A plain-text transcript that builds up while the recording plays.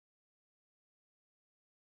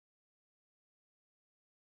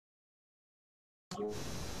you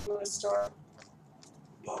want to start?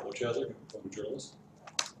 Bob Chadwick, I'm a journalist.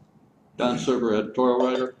 Don Silver, editorial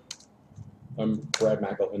writer. I'm Brad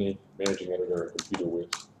McElhenney, managing editor at Computer Whiz.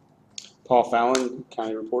 Paul Fallon,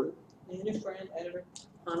 county reporter. Nina Friend, editor.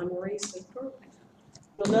 Anna Maurice, editor.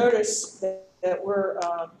 You'll notice that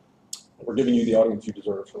We're giving you the audience you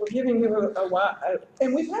deserve. we're giving you a while,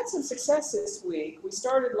 and we've had some success this week. We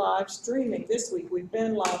started live streaming this week. We've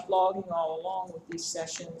been live blogging all along with these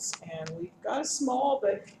sessions, and we've got a small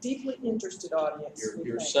but deeply interested audience.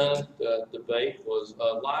 Your Senate debate was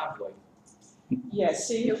lively. Yes,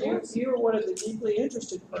 see, you're one of the deeply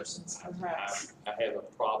interested persons, perhaps. I have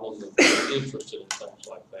a problem with being interested in things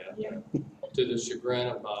like that, Yeah. to the chagrin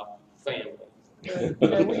of my family.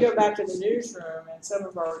 But, we go back to the newsroom, and some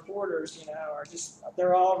of our reporters, are just,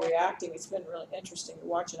 they're all reacting. It's been really interesting to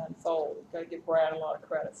watch it unfold. We've got to give Brad a lot of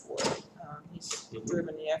credit for it. He's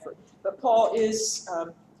driven the effort. But Paul is,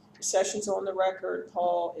 sessions on the record.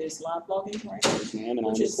 Paul is live blogging, right? Yes, ma'am, and I'm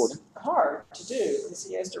Which is recording. hard to do because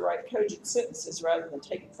he has to write cogent sentences rather than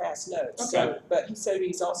taking fast notes. Okay. So, but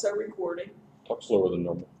he's also recording. Talk slower than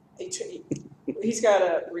normal. He's got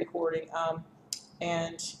a recording,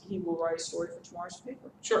 and he will write a story for tomorrow's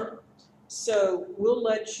paper. Sure. So we'll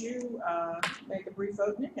let you make a brief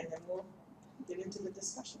opening, and then we'll get into the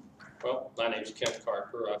discussion. Well, my name's Kent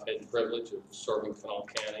Carter. I've had the privilege of serving Kanawha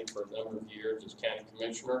County for a number of years as county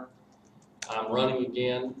commissioner. I'm running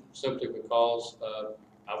again simply because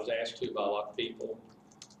I was asked to by a lot of people.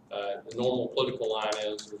 The normal political line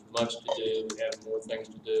is there's much to do, we have more things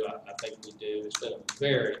to do. I think we do. It's been a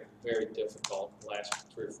very, very difficult last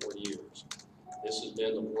 3 or 4 years. This has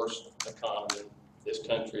been the worst economy this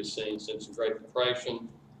country has seen since the Great Depression.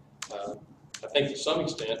 I think to some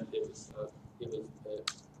extent it was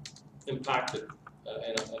impacted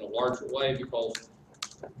in a larger way because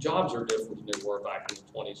jobs are different than they were back in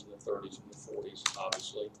the 20s and the 30s and the 40s,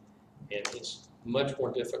 obviously. And it's much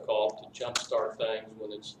more difficult to jumpstart things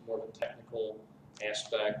when it's more of a technical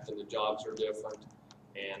aspect and the jobs are different.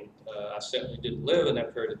 And I certainly didn't live in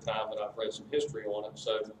that period of time, but I've read some history on it.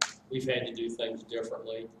 So we've had to do things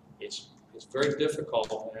differently. It's very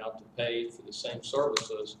difficult now to pay for the same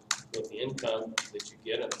services with the income that you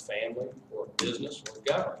get in a family or a business or a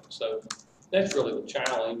government. So that's really the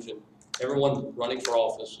challenge. And everyone running for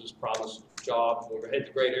office has promised jobs. When we had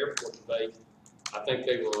the great airport debate, I think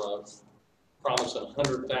they were promising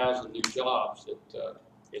 100,000 new jobs that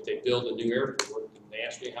if they build a new airport. And they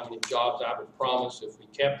asked me how many jobs I would promise if we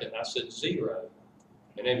kept it, and I said 0.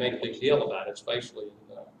 And they made a big deal about it, especially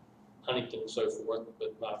in Huntington and so forth.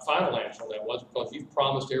 But my final answer on that was because you've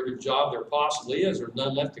promised every job there possibly is, there's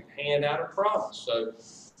none left to hand out or promise. So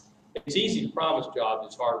it's easy to promise jobs,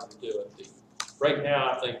 it's hard to do it. Right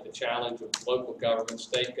now, I think the challenge of local government,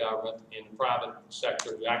 state government, and the private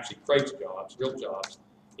sector who actually creates jobs, real jobs,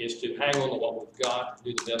 is to hang on to what we've got,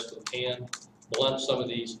 do the best we can, blunt some of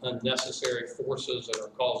these unnecessary forces that are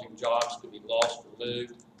causing jobs to be lost or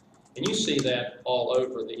moved. And you see that all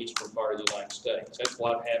over the eastern part of the United States. That's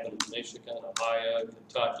what happened in Michigan, Ohio,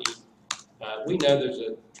 Kentucky. We know there's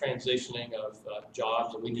a transitioning of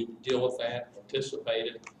jobs, and we need to deal with that, anticipate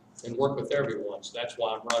it, and work with everyone. So that's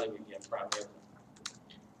why I'm running again primarily.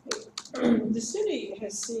 The city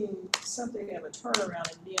has seen something of a turnaround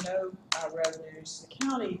in D&O revenues. The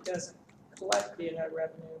county doesn't collect D&O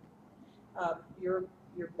revenue.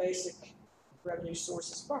 Your basic revenue source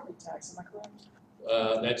is property tax, am I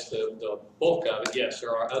correct? That's the bulk of it. Yes,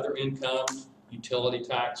 there are other incomes, utility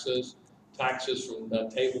taxes, taxes from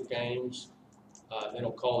table games. They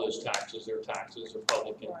don't call those taxes, they're taxes, they're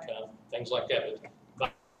public income, things like that.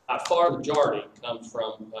 But by far the majority comes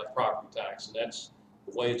from property tax, and that's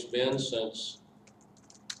the way it's been since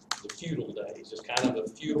the feudal days. It's kind of a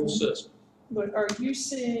feudal system. But are you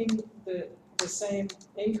seeing the same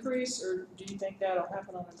increase, or do you think that'll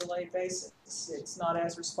happen on a delayed basis? It's not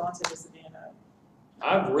as responsive as the D&O.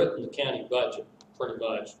 I've written the county budget pretty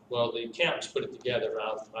much. Well, the accountants put it together,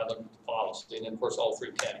 and I look at the policy, and then of course all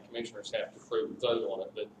 3 county commissioners have to approve and vote on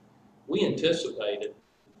it. But we anticipated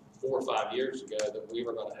 4 or 5 years ago that we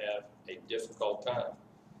were going to have a difficult time.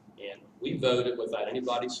 And we voted without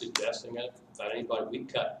anybody suggesting it, without anybody. We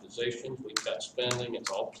cut positions, we cut spending.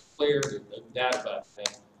 It's all clear. There's no doubt about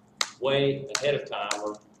that. Way ahead of time,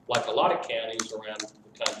 or like a lot of counties around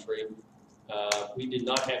the country, we did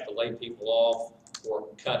not have to lay people off or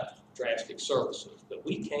cut drastic services, but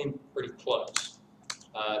we came pretty close.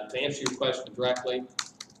 To answer your question directly,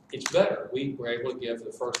 it's better. We were able to give for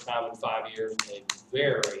the first time in 5 years a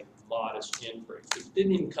very modest increase. It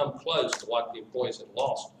didn't even come close to what the employees had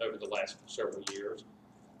lost over the last several years.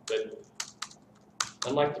 But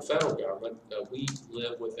unlike the federal government, we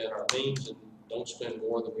live within our means and don't spend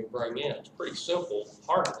more than we bring in. It's pretty simple,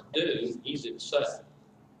 hard to do, easy to say.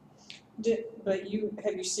 But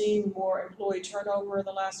have you seen more employee turnover in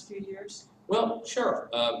the last few years? Well, sure.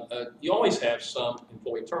 You always have some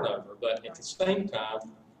employee turnover, but at the same time,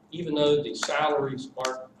 even though the salaries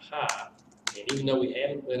aren't high, and even though we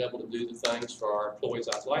haven't been able to do the things for our employees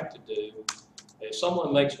I'd like to do, if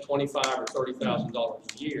someone makes $25,000 or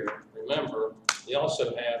 $30,000 a year, remember, they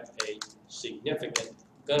also have a significant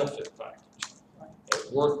benefit package.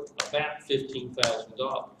 It's worth about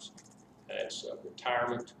 $15,000. That's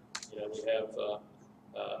retirement. You know, we have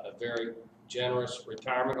a very generous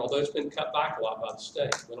retirement, although it's been cut back a lot by the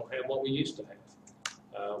state. We don't have what we used to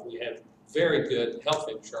have. We have very good health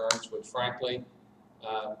insurance, which frankly,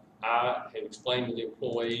 I have explained to the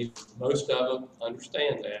employees, most of them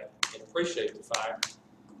understand that and appreciate the fact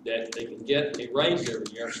that they can get a raise every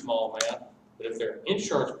year, a small amount, but if their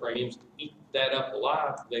insurance premiums eat that up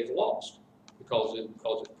alive, they've lost because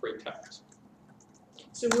it's pre-tax.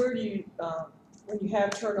 So where do you, when you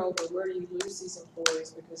have turnover, where do you lose these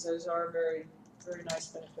employees? Because those are very, very nice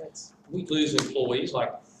benefits. We lose employees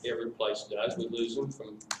like every place does. We lose them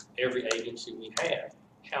from every agency we have.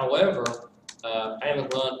 However, I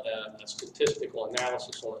haven't run a statistical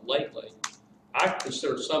analysis on it lately. I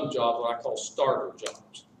consider some jobs what I call starter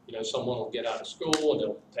jobs. You know, someone will get out of school and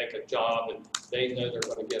they'll take a job and they know they're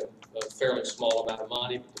going to get a fairly small amount of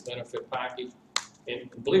money with the benefit package. And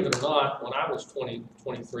believe it or not, when I was 20,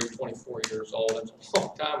 23, 24 years old, that's a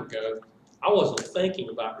long time ago, I wasn't thinking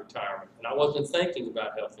about retirement and I wasn't thinking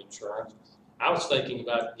about health insurance. I was thinking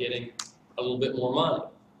about getting a little bit more money.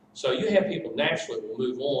 So you have people naturally will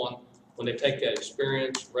move on when they take that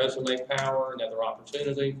experience, resume power, another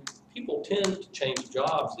opportunity. People tend to change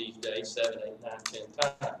jobs these days 7, 8, 9, 10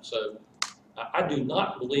 times. So I do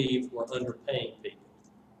not believe we're underpaying people.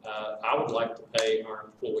 I would like to pay our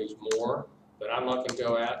employees more, but I'm not going to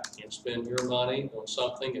go out and spend your money on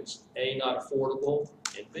something that's A, not affordable,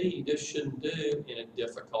 and B, you just shouldn't do in a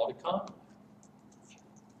difficult economy.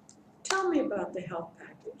 Tell me about the health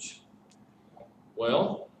package.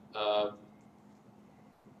 Well,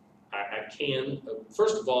 I can,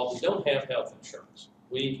 first of all, we don't have health insurance.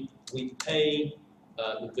 We pay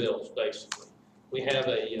the bills, basically. We have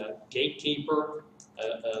a gatekeeper,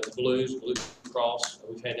 Blue Cross.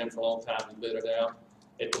 We've had them for a long time. We bid it out.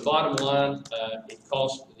 At the bottom line, it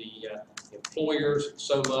costs the employers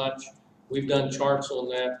so much. We've done charts on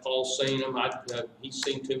that. Paul's seen them. He's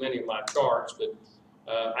seen too many of my charts, but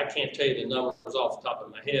I can't tell you the numbers off the top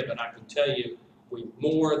of my head, but I can tell you we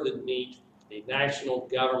more than meet the national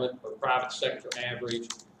government or private sector average.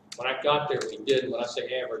 When I got there, we did, when I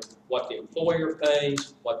say average, what the employer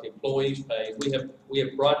pays, what the employees pay. We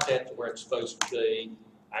have brought that to where it's supposed to be.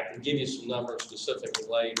 I can give you some numbers specifically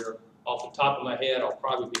later. Off the top of my head, I'll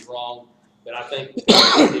probably be wrong, but I think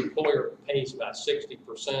the employer pays about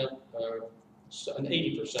 60%, and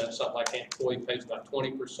 80%, something like that. The employee pays about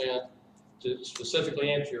 20%. To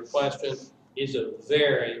specifically answer your question, is a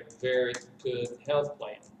very, very good health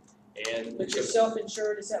plan. But you're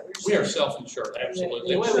self-insured, is that what We you're are saying? self-insured,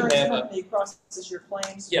 absolutely. The We insurance have company processes your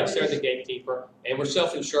claims? yes, for they're you? the gatekeeper, and we're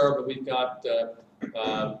self-insured, but we've got a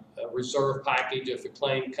reserve package. If a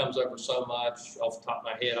claim comes over so much, off the top of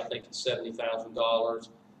my head, I think it's $70,000.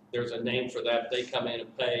 There's a name for that. They come in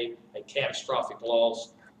and pay a catastrophic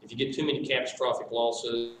loss. If you get too many catastrophic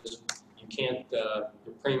losses, you can't,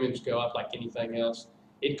 your premiums go up like anything else.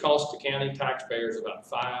 It costs the county taxpayers about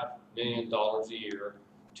 $5 million a year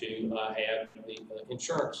to have the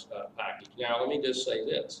insurance package. Now, let me just say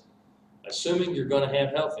this. Assuming you're going to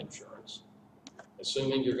have health insurance,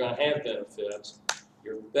 assuming you're going to have benefits,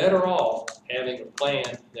 you're better off having a plan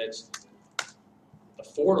that's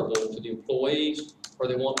affordable to the employees or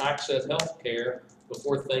they want access to health care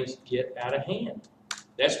before things get out of hand.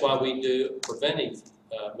 That's why we do preventive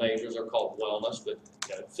measures are called wellness, but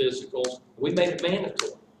physicals. We made it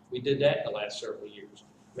mandatory. We did that in the last several years.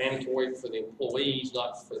 Mandatory for the employees,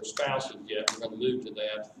 not for the spouses yet. We're going to move to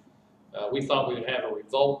that. We thought we would have a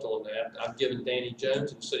revolt on that. I've given Danny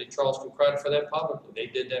Jones and the City of Charleston credit for that publicly. They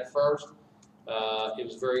did that first. It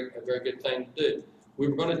was a very good thing to do. We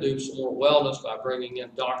were going to do some more wellness by bringing in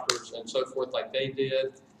doctors and so forth like they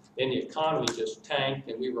did. Then the economy just tanked,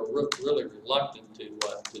 and we were really reluctant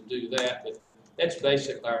to do that. But that's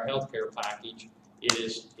basically our health care package. It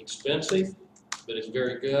is expensive, but it's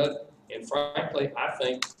very good. And frankly, I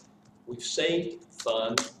think we've saved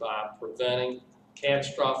funds by preventing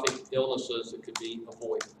catastrophic illnesses that could be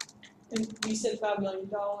avoided. And you said $5 million.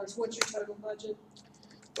 What's your total budget?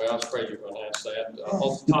 Well, I was afraid you were going to ask that.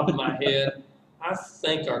 Off the top of my head, I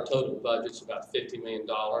think our total budget's about $50 million,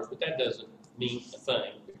 but that doesn't mean a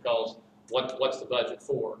thing because what's the budget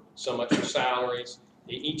for? So much for salaries.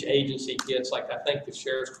 Each agency gets, like, I think the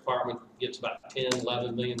sheriff's department gets about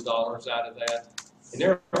 $10–11 million out of that.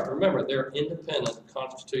 And remember, they're independent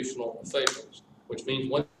constitutional officials, which means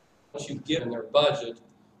once you give them their budget,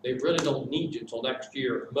 they really don't need you until next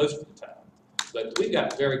year most of the time. But we've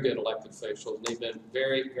got very good elected officials, and they've been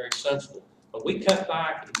very, very sensible. When we cut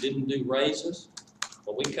back and didn't do raises,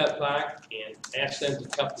 when we cut back and asked them to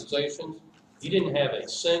cut positions, you didn't have a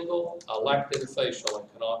single elected official in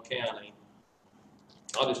Kanawha County,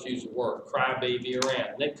 I'll just use the word, crybaby around.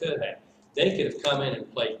 And they could have. They could have come in and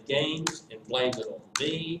played games and blamed it on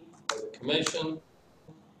me or the commission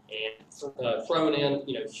and thrown in,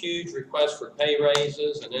 huge requests for pay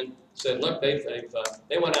raises, and then said, look, they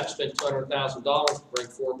went out and spent $200,000 to bring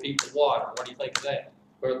 4 people water. What do you think of that?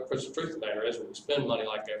 Well, of course, the truth of the matter is, when we spend money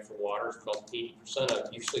like that for water, it's called 80% of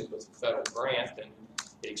it, usually with a federal grant, and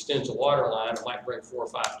it extends the water line. It might bring 4 or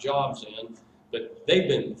 5 jobs in, but they've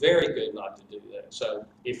been very good not to do that. So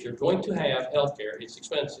if you're going to have health care, it's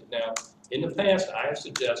expensive. Now, in the past, I have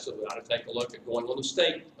suggested we ought to take a look at going on the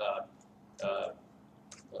state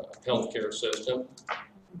healthcare system.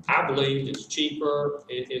 I believe it's cheaper.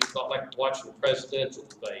 It's not like watching the presidential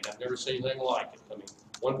debate. I've never seen anything like it. I mean,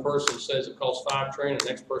 one person says it costs $5 trillion, the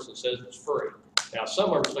next person says it's free. Now,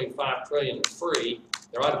 somewhere between $5 trillion and free,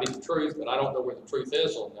 there ought to be the truth, but I don't know where the truth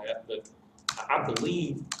is on that. But I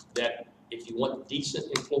believe that if you want decent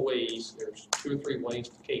employees, there's 2 or 3 ways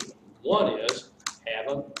to keep them. One is have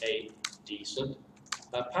them a decent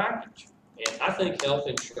package. And I think health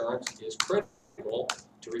insurance is critical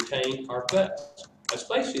to retain our vets,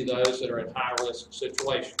 especially those that are in high-risk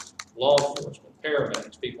situations, law enforcement,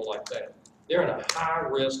 paramedics, people like that. They're in a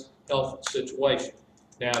high-risk health situation.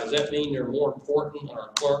 Now, does that mean they're more important than our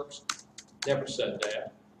clerks? Never said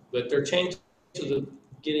that. But their chances of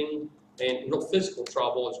getting in real physical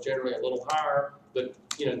trouble is generally a little higher, but,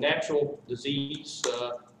 natural disease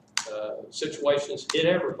situations hit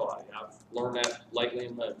everybody. I've learned that lately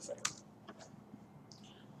in my own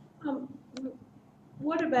family.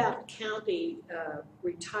 What about county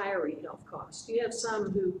retiree health costs? Do you have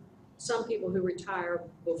some people who retire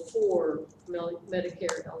before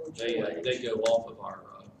Medicare eligible age? They go off of our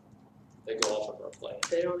plan.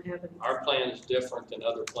 They don't have any. Our plan is different than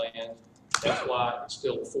other plans. That's why it's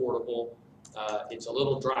still affordable. It's a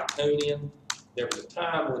little draconian. There was a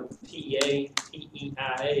time when PEIA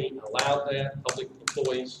allowed that, Public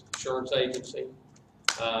Employees Insurance Agency.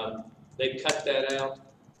 They cut that out.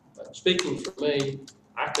 Speaking for me,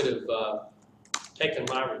 I could have taken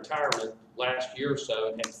my retirement last year or so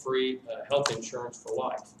and had free health insurance for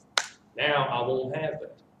life. Now I won't have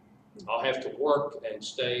that. I'll have to work and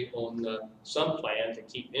stay on some plan to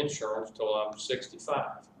keep insurance till I'm 65.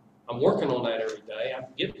 I'm working on that every day. I'm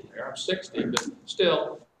getting there. I'm 60, but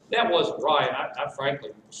still, that wasn't right. I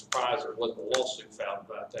frankly was surprised there wasn't a lawsuit filed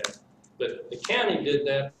about that. But the county did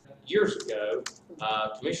that years ago.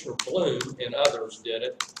 Commissioner Bloom and others did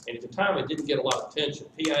it, and at the time it didn't get a lot of attention.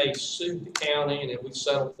 PA sued the county, and then we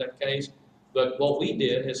settled that case. But what we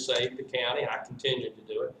did has saved the county. I continue to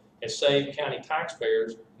do it. Has saved county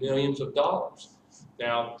taxpayers millions of dollars.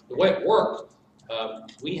 Now, the way it worked,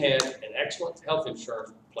 we had an excellent health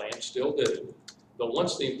insurance plan, still do, but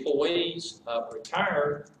once the employees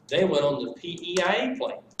retired, they went on the PEIA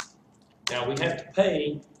plan. Now, we have to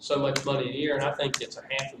pay so much money a year, and I think it's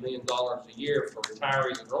 $500,000 a year for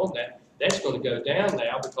retirees that are on that. That's going to go down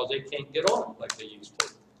now because they can't get on it like they used to.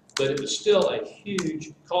 But it was still a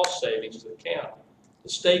huge cost savings to the county. The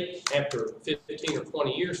state, after 15 or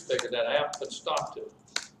 20 years, figured that out, put a stop to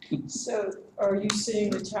it. So are you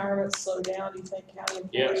seeing retirement slow down? Do you think county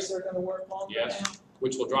employees Yes. are going to work longer now? Yes,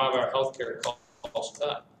 which will drive our health care costs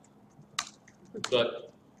up.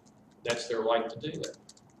 But that's their right to do that.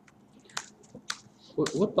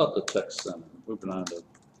 What about the tech center? Moving on to,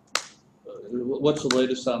 what's the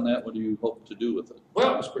latest on that? What do you hope to do with it?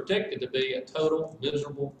 Well, it was predicted to be a total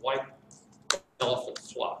miserable white elephant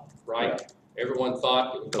flop, right? Everyone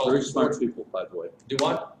thought it would By very cost smart people, by the way. Do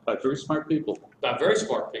what? By very smart people. By very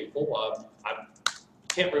smart people. I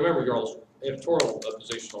can't remember your editorial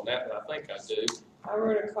position on that, but I think I do. I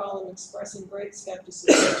wrote a column expressing great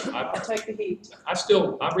skepticism. I'll take the heat. I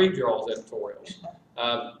read your all's editorials.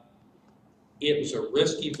 It was a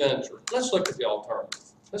risky venture. Let's look at the alternative.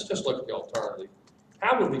 Let's just look at the alternative.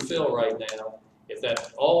 How would we feel right now if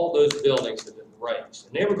that all those buildings had been razed?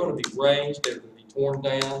 And they were going to be razed, they were going to be torn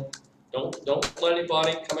down. Don't let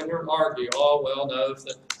anybody come in here and argue, oh, well, no, if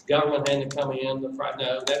the government hadn't come in,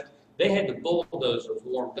 no, they had the bulldozers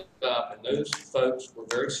warmed up, and those folks were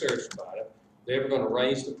very serious about it. They were going to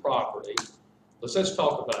raise the property. Let's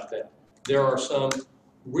talk about that. There are some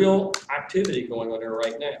real activity going on there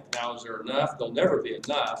right now. Now, is there enough? There'll never be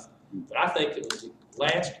enough, but I think it was the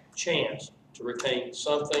last chance to retain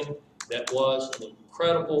something that was an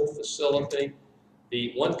incredible facility.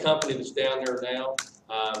 The one company that's down there now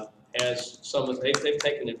has they've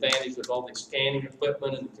taken advantage of all the scanning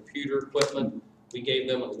equipment and the computer equipment. We gave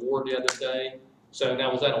them an award the other day. So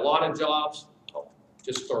now, was that a lot of jobs? Oh,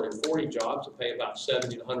 just 30 or 40 jobs that pay about $70,000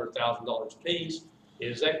 to $100,000 a piece.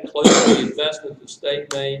 Is that close to the investment the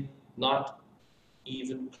state made? Not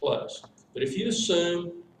even close. But if you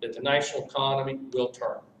assume that the national economy will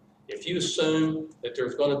turn, if you assume that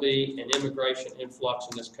there's going to be an immigration influx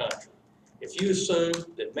in this country, if you assume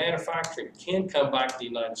that manufacturing can come back to the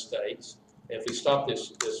United States, if we stop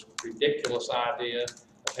this ridiculous idea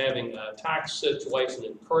of having a tax situation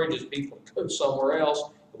that encourages people to go somewhere else,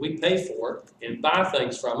 we pay for it and buy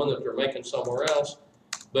things from them that they're making somewhere else,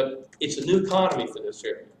 but it's a new economy for this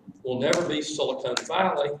area. We'll never be Silicon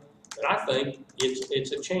Valley, but I think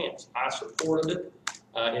it's a chance. I supported it.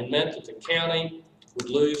 It meant that the county would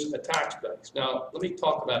lose a tax base. Now, let me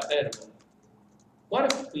talk about that a minute.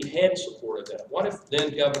 What if we hadn't supported that? What if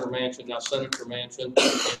then Governor Manchin, now Senator Manchin,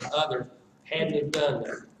 and others hadn't have done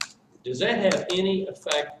that? Does that have any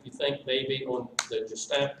effect, you think, maybe on the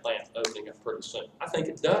stamp plant opening up pretty soon? I think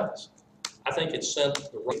it does. I think it's sent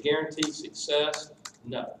the right guaranteed success.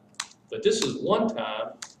 No. But this is one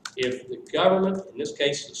time, if the government, in this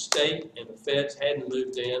case the state and the feds, hadn't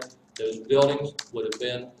moved in, those buildings would have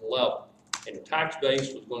been level, and the tax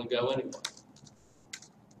base was going to go anyway.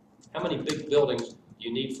 How many big buildings do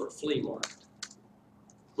you need for a flea market?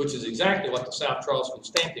 Which is exactly what the South Charleston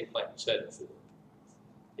stamping plant said before.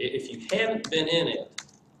 If you haven't been in it,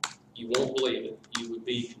 you won't believe it. You would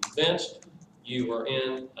be convinced you are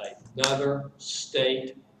in another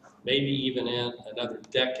state, maybe even in another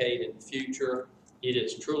decade in the future. It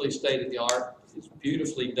is truly state-of-the-art. It's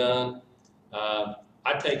beautifully done.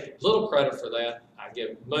 I take little credit for that. I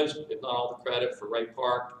give most, if not all, the credit for Ray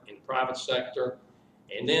Park in the private sector.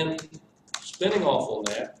 And then, spinning off on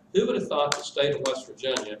that, who would have thought the state of West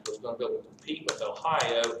Virginia was going to be able to compete with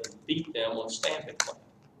Ohio and beat them on stamping plant?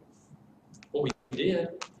 Well, we did.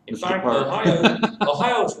 In Mr. fact, Park.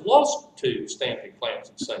 Ohio's lost 2 stamping plants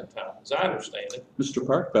at the same time, as I understand it. Mr.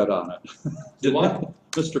 Park bet on it. Do what?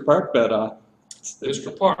 Mr. Park bet on it.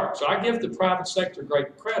 Mr. Park. So I give the private sector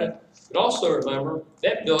great credit, but also remember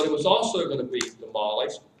that building was also going to be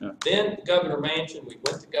demolished. Yeah. Then Governor Manchin, we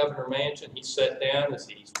went to Governor Manchin, he sat down as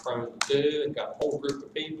he's prone to do and got a whole group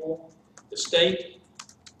of people. The state,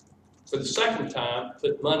 for the second time,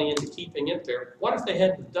 put money into keeping it there. What if they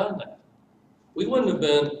hadn't done that? We wouldn't have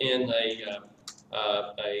been in a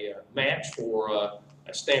match for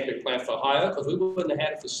a stamping plant for Ohio because we wouldn't have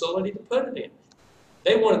had a facility to put it in.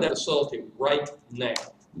 They wanted that facility right now.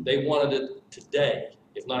 They wanted it today,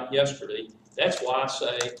 if not yesterday. That's why I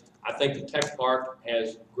say I think the tech park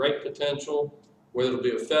has great potential. Whether it'll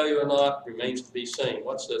be a failure or not remains to be seen.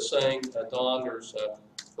 What's the saying, Don?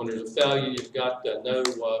 When there's a failure, you've got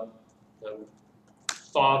no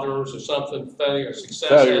fathers or something. Failure, success.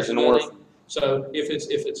 Failure's an orphan. So if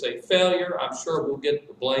it's a failure, I'm sure we'll get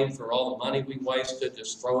the blame for all the money we wasted,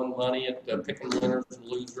 just throwing money at picking winners and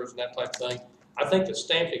losers and that type of thing. I think the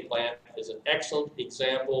stamping plant is an excellent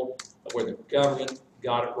example of where the government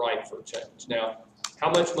got it right for a change. Now, how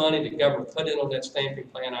much money the government put in on that stamping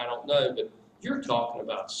plant, I don't know, but you're talking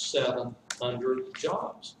about 700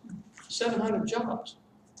 jobs. 700 jobs.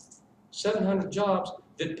 700 jobs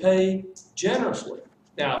that pay generously.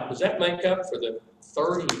 Now, does that make up for the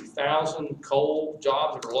 30,000 coal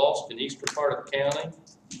jobs that are lost in the eastern part of the county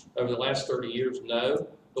over the last 30 years? No.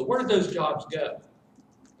 But where did those jobs go?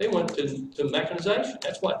 They went to mechanization.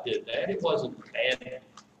 That's what did that. It wasn't a bad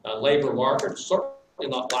labor market, certainly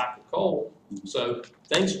not lack of coal. So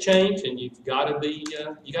things change, and you've got to be,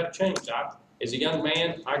 you got to change. As a young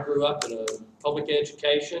man, I grew up in a public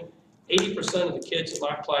education. 80% of the kids in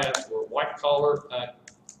my class were white collar.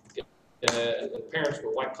 The parents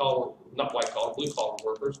were white collar, not white collar, blue collar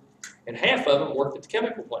workers, and half of them worked at the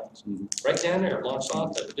chemical plants, right down there,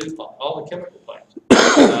 Monsanto, DuPont, all the chemical plants.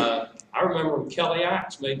 I remember when Kelly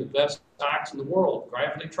Axe made the best axe in the world,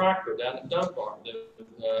 gravity tractor down in Dunbar,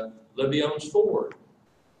 Libion's Ford,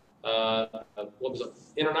 what was it,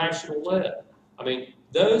 International Lead. I mean,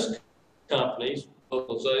 those companies,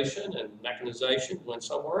 mobilization and mechanization, went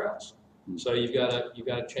somewhere else. So you've got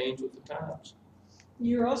to change with the times.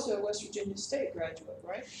 You're also a West Virginia State graduate,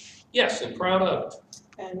 right? Yes, and proud of it.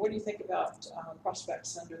 And what do you think about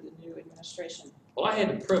prospects under the new administration? Well, I had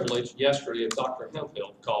the privilege yesterday of Dr.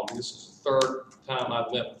 Hemphill call me. This is the 3rd time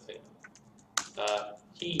I've met with him.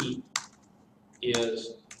 He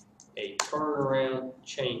is a turnaround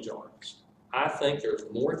change artists. I think there's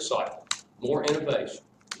more excitement, more innovation,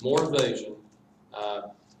 more vision.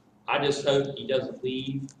 I just hope he doesn't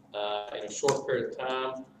leave in a short period of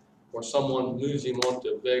time where someone moves him on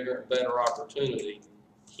to a bigger and better opportunity.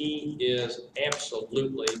 He is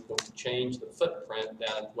absolutely going to change the footprint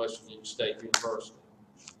down at West Virginia State University.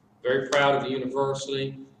 Very proud of the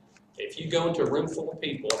university. If you go into a room full of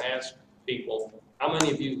people and ask people, how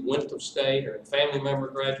many of you went to state or a family member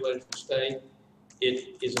graduated from state,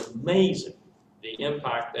 it is amazing the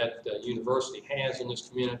impact that the university has in this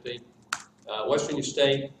community. West Virginia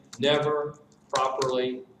State never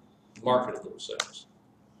properly marketed themselves.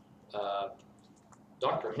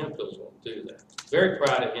 Dr. Hemphill is going to do that. Very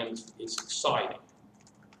proud of him. It's exciting.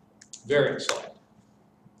 Very exciting.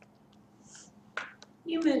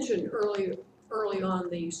 You mentioned early on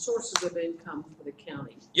the sources of income for the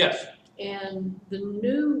county. Yes, And the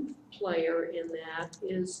new player in that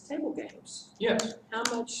is table games. yes. How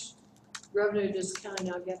much revenue does the county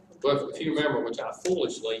now get from Well, table if games? you remember, which I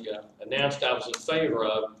foolishly announced I was in favor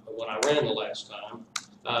of when I ran the last time,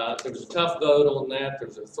 there was a tough vote on that. There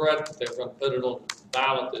was a threat that they were going to put it on the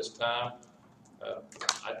ballot this time.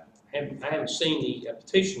 I haven't seen the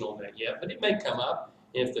petition on that yet, but it may come up.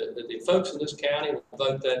 If the folks in this county will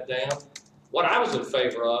vote that down, what I was in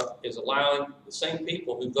favor of is allowing the same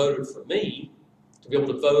people who voted for me to be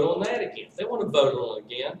able to vote on that again. If they want to vote on it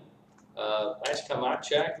again, last time I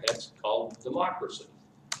checked, that's called democracy.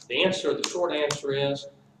 The short answer is,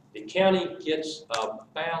 the county gets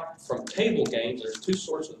about, from table games, there's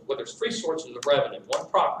there's three sources of revenue. One,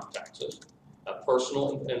 property taxes,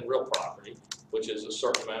 personal and real property, which is a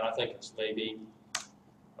certain amount. I think it's maybe,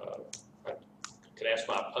 I could ask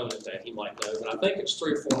my opponent that, he might know, but I think it's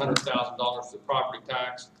 $300,000 or $400,000 for the property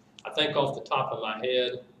tax. I think off the top of my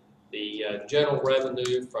head, the general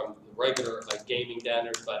revenue from the regular gaming down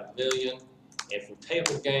there is about $1 million, and from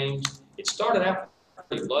table games, it started out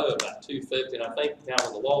pretty low, about $250,000, and I think now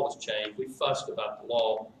when the law was changed, we fussed about the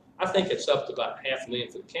law. I think it's up to about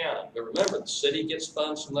 $500,000 for the county. But remember, the city gets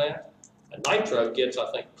funds from that. And Nitro gets, I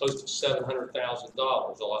think, close to $700,000,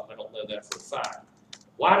 although I don't know that for a fact.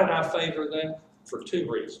 Why did I favor that? For two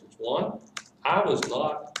reasons. One, I was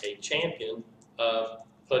not a champion of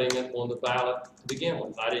putting it on the ballot to begin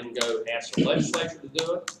with. I didn't go ask the legislature to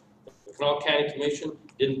do it. The Kanawha County Commission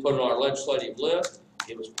didn't put it on our legislative list.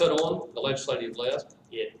 It was put on the legislative list.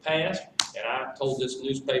 It passed, and I told this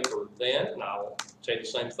newspaper then, and I will say the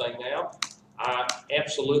same thing now, I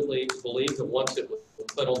absolutely believe that once it was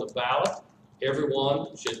put on the ballot,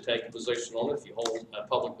 everyone should take a position on it. If you hold a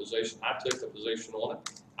public position, I took a position on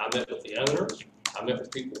it. I met with the owners. I met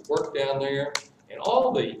with people who work down there, and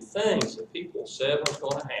all the things that people said was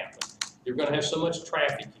going to happen. You're going to have so much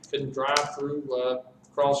traffic, you couldn't drive through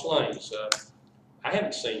cross lanes. I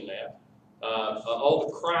haven't seen that. All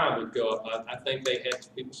the crime would go up. I think they had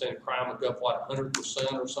people saying crime would go up, what,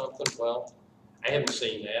 100% or something? Well, I haven't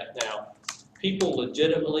seen that. Now, people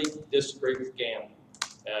legitimately disagree with gambling.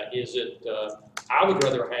 I would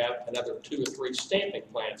rather have another 2 or 3 stamping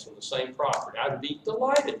plants on the same property. I'd be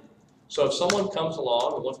delighted. So if someone comes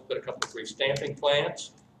along and wants to put a couple of 3 stamping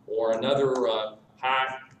plants or another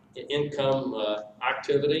high income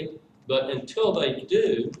activity, but until they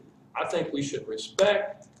do, I think we should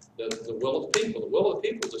respect the will of the people. The will of the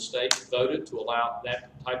people of the state voted to allow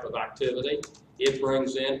that type of activity. It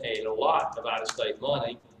brings in a lot of out-of-state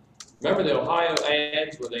money. Remember the Ohio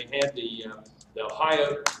ads where they had the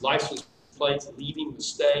Ohio license plates leaving the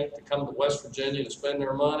state to come to West Virginia to spend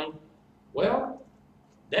their money? Well,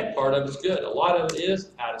 that part of it is good. A lot of it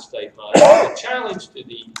is out-of-state money. The challenge to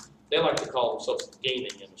they like to call themselves the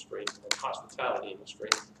gaming industry or hospitality industry.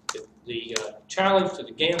 The challenge to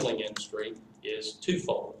the gambling industry is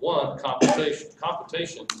twofold. One, competition.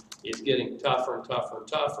 Competition is getting tougher and tougher and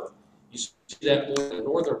tougher. You see that more in the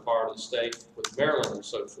northern part of the state with Maryland and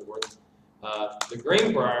so forth. The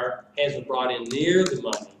Greenbrier hasn't brought in near the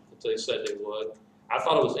money that they said they would. I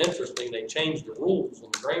thought it was interesting they changed the rules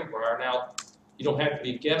on the Greenbrier. Now, you don't have to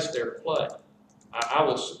be a guest there to play. I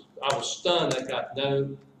was stunned that got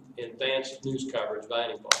no advanced news coverage by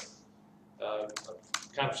anybody.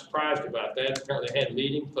 Kind of surprised about that. Apparently they had a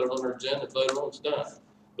meeting, put it on their agenda, voted on, it's done.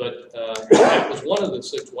 But that was one of the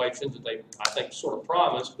situations that they, I think, sort of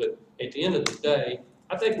promised. But at the end of the day,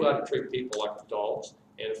 I think we ought to treat people like adults.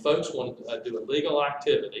 And if folks want to do a legal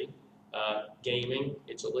activity, gaming,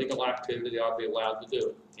 it's a legal activity, they ought to be allowed to do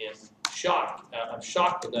it. And I'm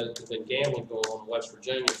shocked that there's been gambling going on in West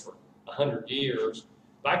Virginia for 100 years.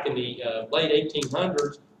 Back in the late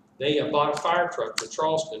 1800s, they bought a fire truck for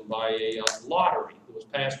Charleston by a lottery that was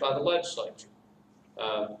passed by the legislature.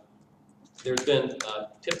 there's been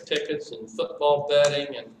tip tickets and football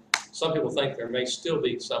betting, and some people think there may still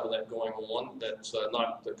be some of that going on that's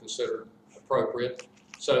not considered appropriate.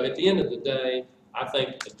 So at the end of the day, I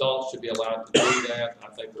think adults should be allowed to do that.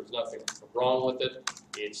 I think there's nothing wrong with it.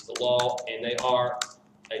 It's the law, and they are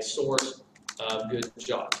a source of good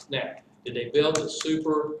jobs. Now, did they build the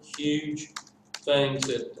super huge things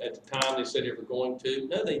that at the time they said they were going to?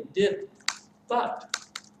 No, they didn't. But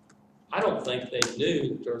I don't think they knew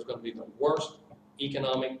that there was going to be the worst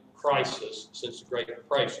economic crisis since the Great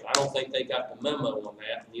Depression. I don't think they got the memo on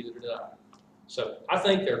that, neither did I. So I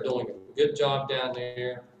think they're doing a good job down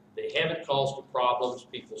there. They haven't caused the problems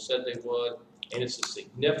people said they would, and it's a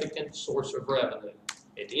significant source of revenue.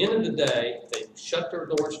 At the end of the day, if they shut their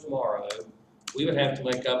doors tomorrow, we would have to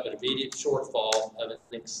make up an immediate shortfall of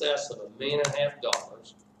in excess of $1.5 million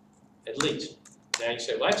at least. Now you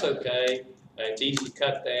say, well, that's okay. It's easy to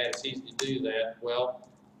cut that. It's easy to do that. Well,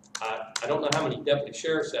 I don't know how many deputy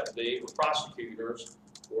sheriffs that would be, or prosecutors,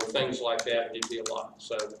 or things like that, but it'd be a lot.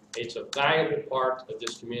 So it's a valuable part of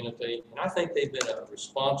this community, and I think they've been a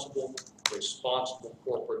responsible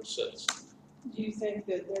corporate citizen. Do you think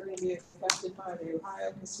that they're going to be affected by the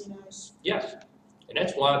Ohio casinos? Yes, and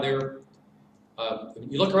that's why they're,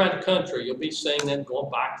 you look around the country, you'll be seeing them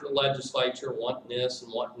going back to the legislature, wanting this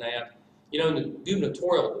and wanting that. You know, in the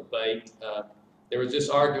gubernatorial debate, there was this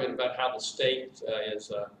argument about how the state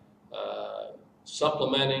is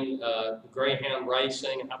supplementing greyhound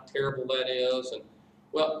racing and how terrible that is. And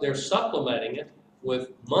well, they're supplementing it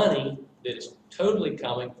with money that is totally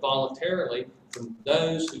coming voluntarily from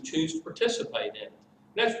those who choose to participate in it.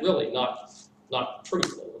 And that's really not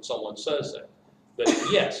truthful when someone says that. But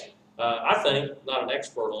yes, I think, not an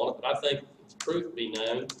expert on it, but I think it's truth to be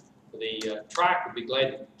known. The track would be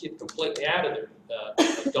glad to get completely out of their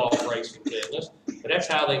dog racing business, but that's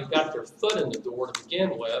how they got their foot in the door to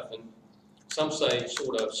begin with, and some say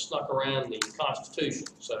sort of snuck around the Constitution.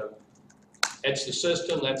 So that's the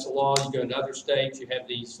system, that's the law. You go to other states, you have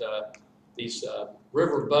these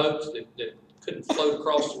river boats that couldn't float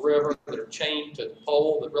across the river, that are chained to the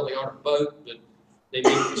pole, that really aren't a boat, but they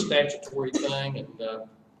meet the statutory thing and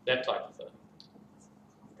that type of thing.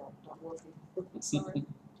 Sorry.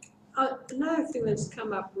 Another thing that's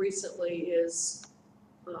come up recently is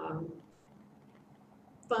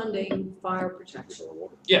funding fire protection,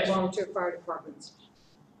 Yes. volunteer fire departments.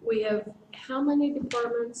 We have how many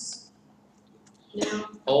departments now?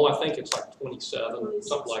 Oh, I think it's like 27,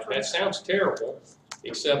 something like that. Sounds terrible,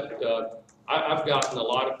 except I've gotten a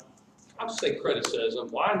lot of, I would say, criticism.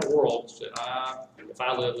 Why in the world should I, if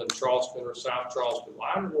I live in Charleston or South Charleston,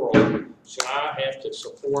 why in the world should I have to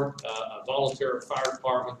support a volunteer fire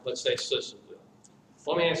department, let's say Sissonville?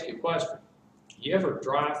 Let me ask you a question. You ever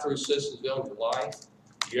drive through Sissonville in your life?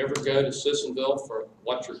 You ever go to Sissonville for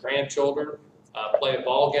watch your grandchildren play a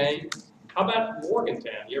ball game? How about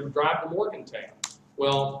Morgantown? You ever drive to Morgantown?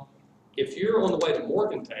 Well, if you're on the way to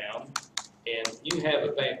Morgantown and you have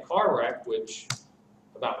a bad car wreck, which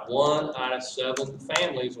about 1 out of 7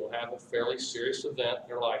 families will have a fairly serious event in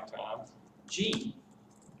their lifetime, gee,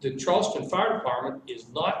 the Charleston Fire Department is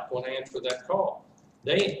not going to answer that call.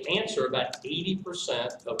 They answer about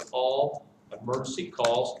 80% of all emergency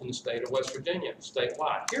calls in the state of West Virginia,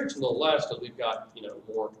 statewide. Here it's a little less because we've got,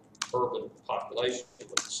 more urban population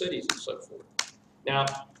with the cities and so forth. Now,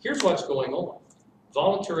 here's what's going on.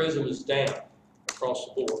 Volunteerism is down across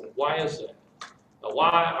the board. Why is that?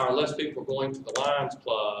 Why are less people going to the Lions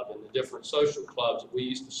Club and the different social clubs that we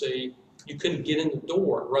used to see? You couldn't get in the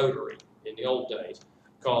door at Rotary in the old days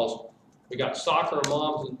because we got soccer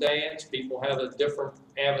moms and dads. People have a different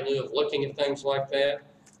avenue of looking at things like that.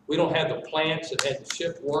 We don't have the plants that had the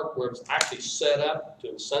shift work where it's actually set up to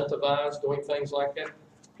incentivize doing things like that.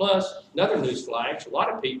 Plus, another news flash, a lot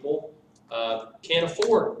of people can't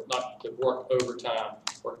afford not to work overtime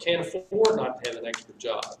or can't afford not to have an extra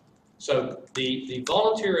job. So the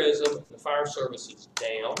volunteerism in the fire service is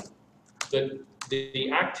down, but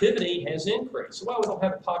the activity has increased. Well, we don't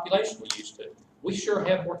have the population we used to. We sure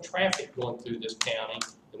have more traffic going through this county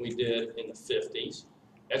than we did in the 50s.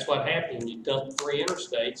 That's what happened when you dump 3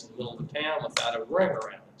 interstates in the middle of the town without a ring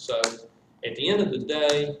around it. So at the end of the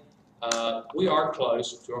day, we are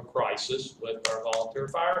close to a crisis with our volunteer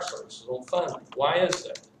fire services on funding. Why is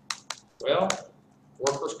that? Well,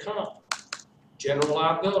 workers' comp, general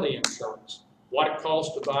liability insurance, what it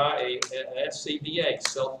costs to buy a SCBA,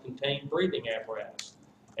 self-contained breathing apparatus.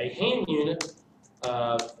 A hand unit,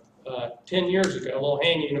 10 years ago, a little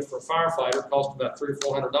hand unit for a firefighter cost about $300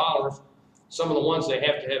 or $400. Some of the ones they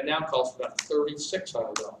have to have now cost about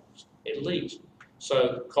 $3,600 at least.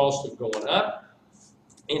 So the costs are going up.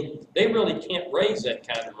 And they really can't raise that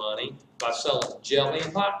kind of money by selling jelly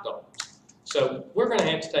and hot dogs. So we're going to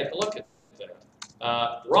have to take a look at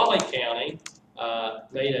that. Raleigh County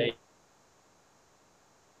made a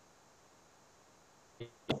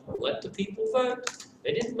let the people vote.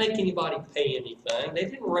 They didn't make anybody pay anything. They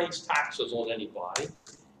didn't raise taxes on anybody.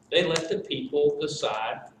 They let the people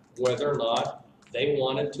decide whether or not they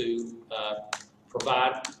wanted to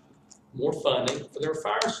provide more funding for their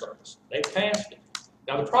fire service. They passed it.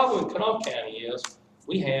 Now the problem in Kanawha County is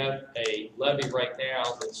we have a levy right now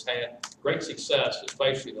that's had great success,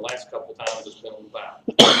 especially the last couple of times it's been on the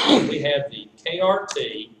ballot. We have the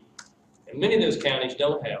KRT, and many of those counties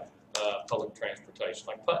don't have public transportation,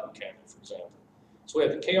 like Putnam County, for example. So we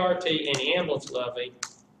have the KRT and the ambulance levy,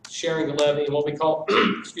 sharing the levy, and what we call,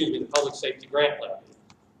 excuse me, the public safety grant levy,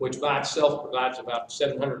 which by itself provides about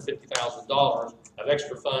 $750,000 of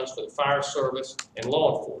extra funds for the fire service and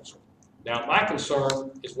law enforcement. Now, my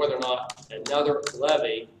concern is whether or not another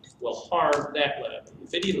levy will harm that levy.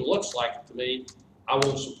 If it even looks like it to me, I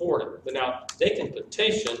won't support it. But now, they can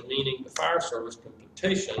petition, meaning the fire service can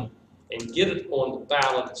petition and get it on the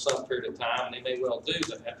ballot at some period of time, and they may well do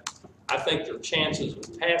that. I think their chances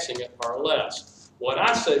of passing it are less. What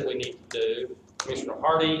I said we need to do, Commissioner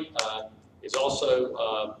Hardy is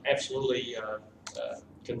also absolutely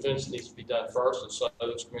convinced it needs to be done first, and so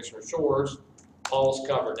is Commissioner Shores. Paul's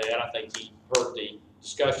covered that. I think he heard the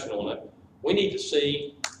discussion on it. We need to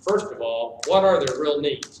see, first of all, what are their real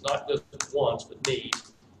needs, not just wants, but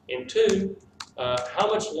needs. And two, how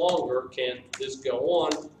much longer can this go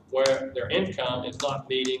on where their income is not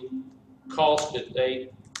meeting costs that they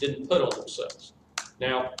didn't put on themselves.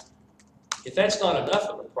 Now, if that's not enough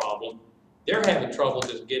of a problem, they're having trouble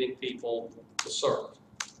just getting people to serve.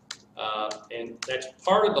 And that's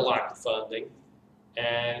part of the lack of funding,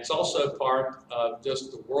 and it's also part of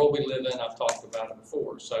just the world we live in. I've talked about it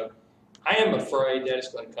before. So I am afraid that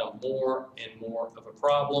it's going to become more and more of a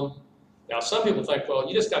problem. Now, some people think, well,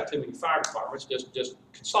 you just got too many fire departments, just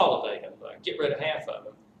consolidate them, get rid of half of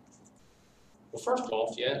them. Well, first of all,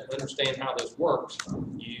 if you understand how this works,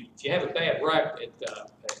 if you have a bad wreck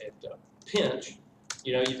at Pinch,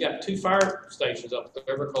 you know, you've got 2 fire stations up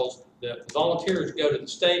there because the volunteers go to the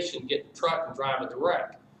station, get the truck, and drive to the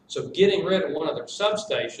wreck. So getting rid of one of their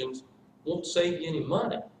substations won't save you any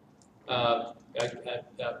money.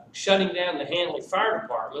 Shutting down the Hanley Fire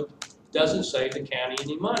Department doesn't save the county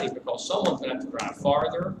any money because someone's going to have to drive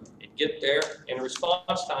farther and get there, and the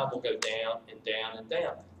response time will go down and down and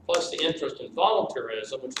down. Plus the interest in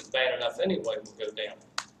volunteerism, which is bad enough anyway, will go down.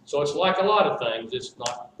 So it's like a lot of things, it's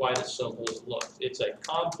not quite as simple as it looks. It's a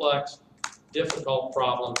complex, difficult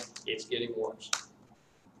problem. It's getting worse.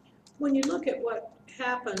 When you look at what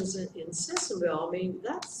happens in Sissonville, I mean,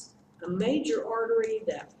 that's a major artery,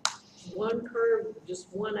 that one curve,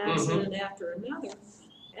 just one accident after another.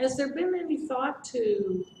 Has there been any thought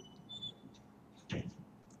to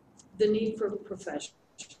the need for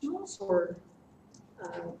professionals or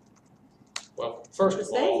well, first of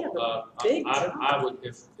because they all, have a big job. I would,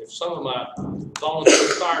 if some of my volunteer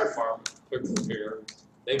fire department people here,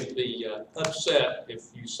 they would be upset if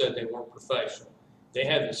you said they weren't professional. They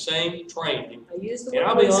have the same training. I use the And word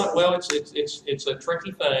I'll be honest, risky. well, it's a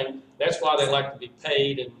tricky thing. That's why they like to be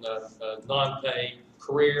paid and non-paid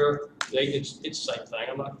career. It's the same thing.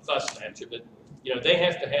 I'm not fussing at you, but you know they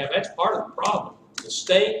have to have. That's part of the problem. The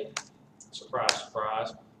state, surprise,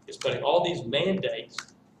 surprise, is putting all these mandates.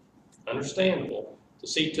 Understandable, to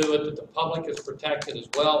see to it that the public is protected as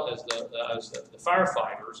well as the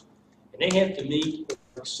firefighters, and they have to meet or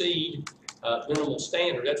exceed minimal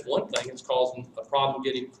standard. That's one thing that's causing a problem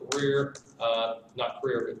getting not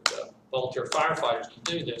career, but volunteer firefighters to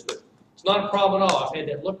do this. But it's not a problem at all. I've had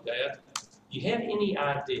that looked at. Do you have any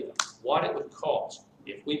idea what it would cost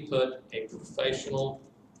if we put a professional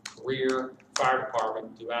career fire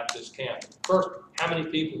department throughout this county? First, how many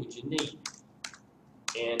people would you need?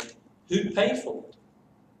 And who'd pay for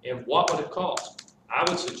it? And what would it cost? I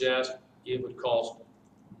would suggest it would cost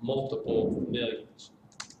multiple millions.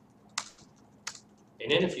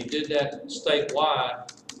 And then if you did that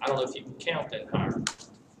statewide, I don't know if you can count that higher.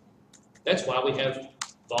 That's why we have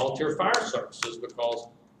volunteer fire services, because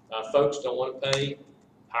folks don't want to pay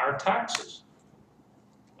higher taxes.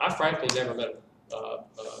 I frankly never met a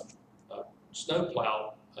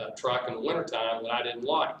snowplow truck in the wintertime that I didn't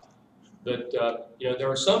like. But you know, there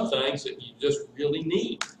are some things that you just really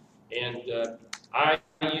need. And I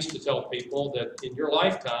used to tell people that in your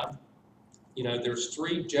lifetime, you know, there's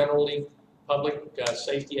 3 generally public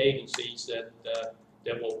safety agencies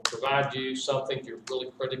that will provide you something you're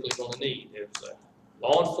really critically going to need. There's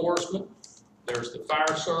law enforcement, there's the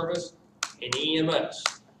fire service, and EMS.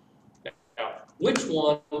 Which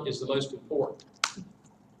one is the most important?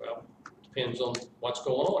 Well, depends on what's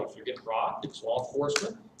going on. If you're getting robbed, it's law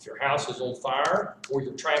enforcement. If your house is on fire or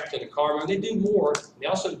you're trapped in a car, I mean, they do more. They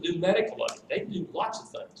also do medical aid. They do lots of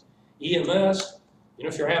things. EMS, you know,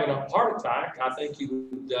 if you're having a heart attack, I think you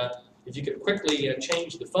would, if you could quickly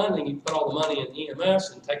change the funding, you put all the money in EMS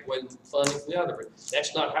and take away the funding from the other. But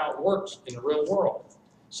that's not how it works in the real world.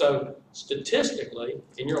 So statistically,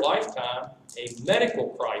 in your lifetime, a medical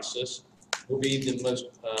crisis will be the most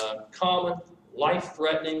common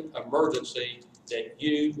life-threatening emergency that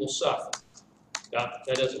you will suffer. Now,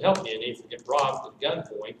 that doesn't help you any if you get robbed at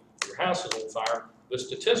gunpoint, your house is on fire, but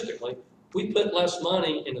statistically, we put less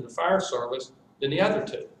money into the fire service than the other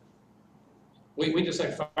two. We just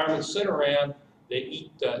have firemen sit around, they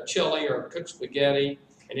eat chili or cook spaghetti,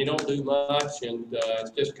 and they don't do much, and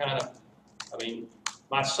it's just kind of, I mean,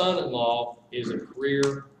 my son-in-law is a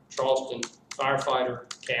career Charleston firefighter,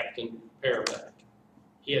 captain, paramedic.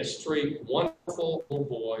 He has 3 wonderful little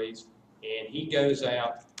boys, and he goes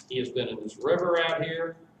out. He has been in this river out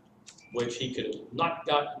here, which he could have not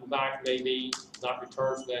gotten back, maybe, not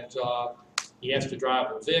returned for that job. He has to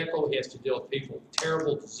drive a vehicle. He has to deal with people with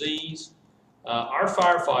terrible disease. Our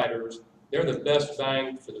firefighters, they're the best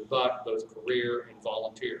bang for the buck, both career and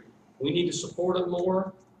volunteer. We need to support them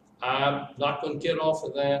more. I'm not going to get off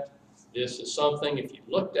of that. This is something, if you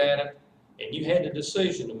looked at it and you had a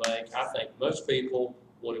decision to make, I think most people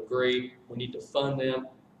would agree we need to fund them,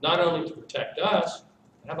 not only to protect us,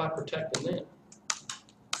 but how about protecting them?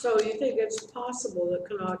 So you think it's possible that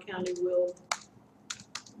Kanawha County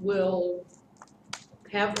will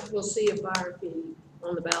see a fire fee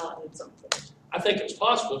on the ballot at some point? I think it's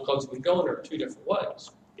possible because it can go in there 2 different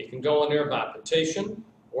ways. It can go in there by petition,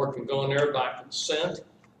 or it can go in there by consent.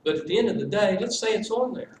 But at the end of the day, let's say it's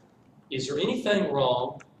on there. Is there anything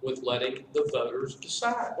wrong with letting the voters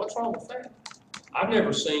decide? What's wrong with that? I've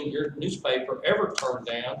never seen your newspaper ever turn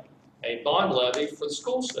down a bond levy for the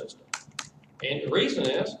school system. And the reason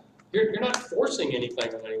is, you're not forcing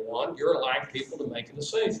anything on anyone, you're allowing people to make a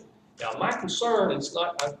decision. Now, my concern, it's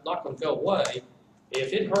not going to go away,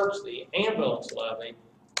 if it hurts the ambulance levy,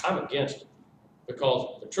 I'm against it.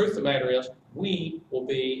 Because the truth of the matter is, we will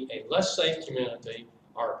be a less safe community,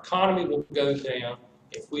 our economy will go down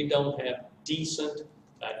if we don't have decent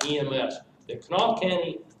EMS. The Kanawha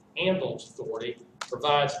County Ambulance Authority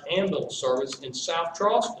provides ambulance service in South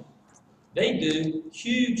Charleston. They do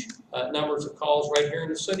huge numbers of calls right here in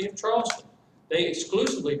the city of Charleston. They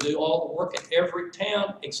exclusively do all the work in every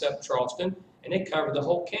town except Charleston, and they cover the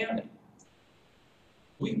whole county.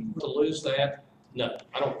 We to lose that? No,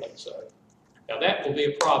 I don't think so. Now that will be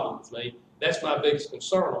a problem with me. That's my biggest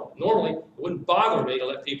concern on it. Normally, it wouldn't bother me to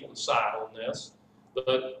let people decide on this,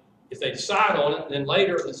 but if they decide on it, then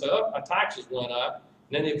later they say, oh, my taxes went up,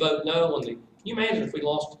 and then they vote no on the, can you imagine if we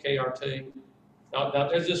lost the KRT? Now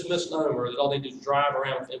there's this misnomer that all they do is drive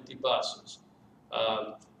around with empty buses.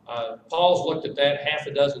 Paul's looked at that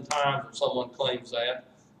 6 times when someone claims that.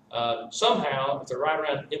 Somehow, if they're riding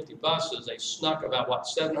around empty buses, they snuck about,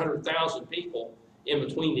 700,000 people in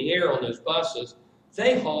between the air on those buses.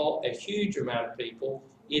 They haul a huge amount of people.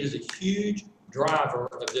 It is a huge driver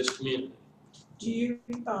of this community. Do you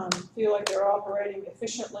feel like they're operating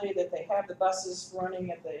efficiently, that they have the buses running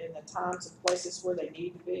in the times and places where they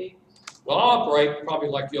need to be? Well, I operate probably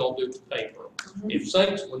like you all do with the paper.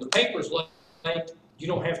 When the paper's late, you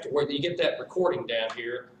don't have to worry. You get that recording down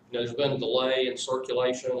here. You know, there's been a delay in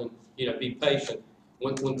circulation, and be patient.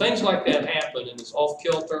 When things like that happen and it's off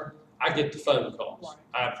kilter, I get the phone calls.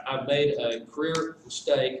 I've made a career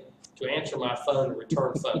mistake to answer my phone and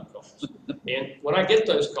return phone calls. And when I get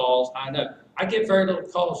those calls, I know I get very little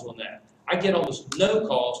calls on that. I get almost no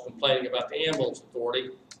calls complaining about the ambulance authority,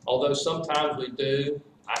 although sometimes we do.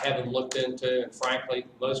 I haven't looked into, and frankly,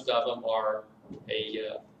 most of them are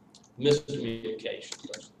a miscommunication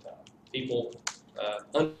most of the time. People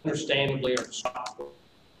understandably are shocked.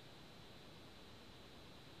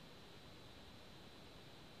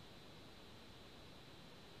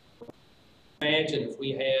 Imagine if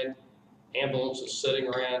we had ambulances sitting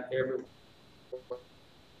around everywhere.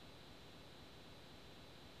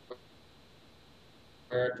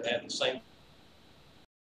 To have the same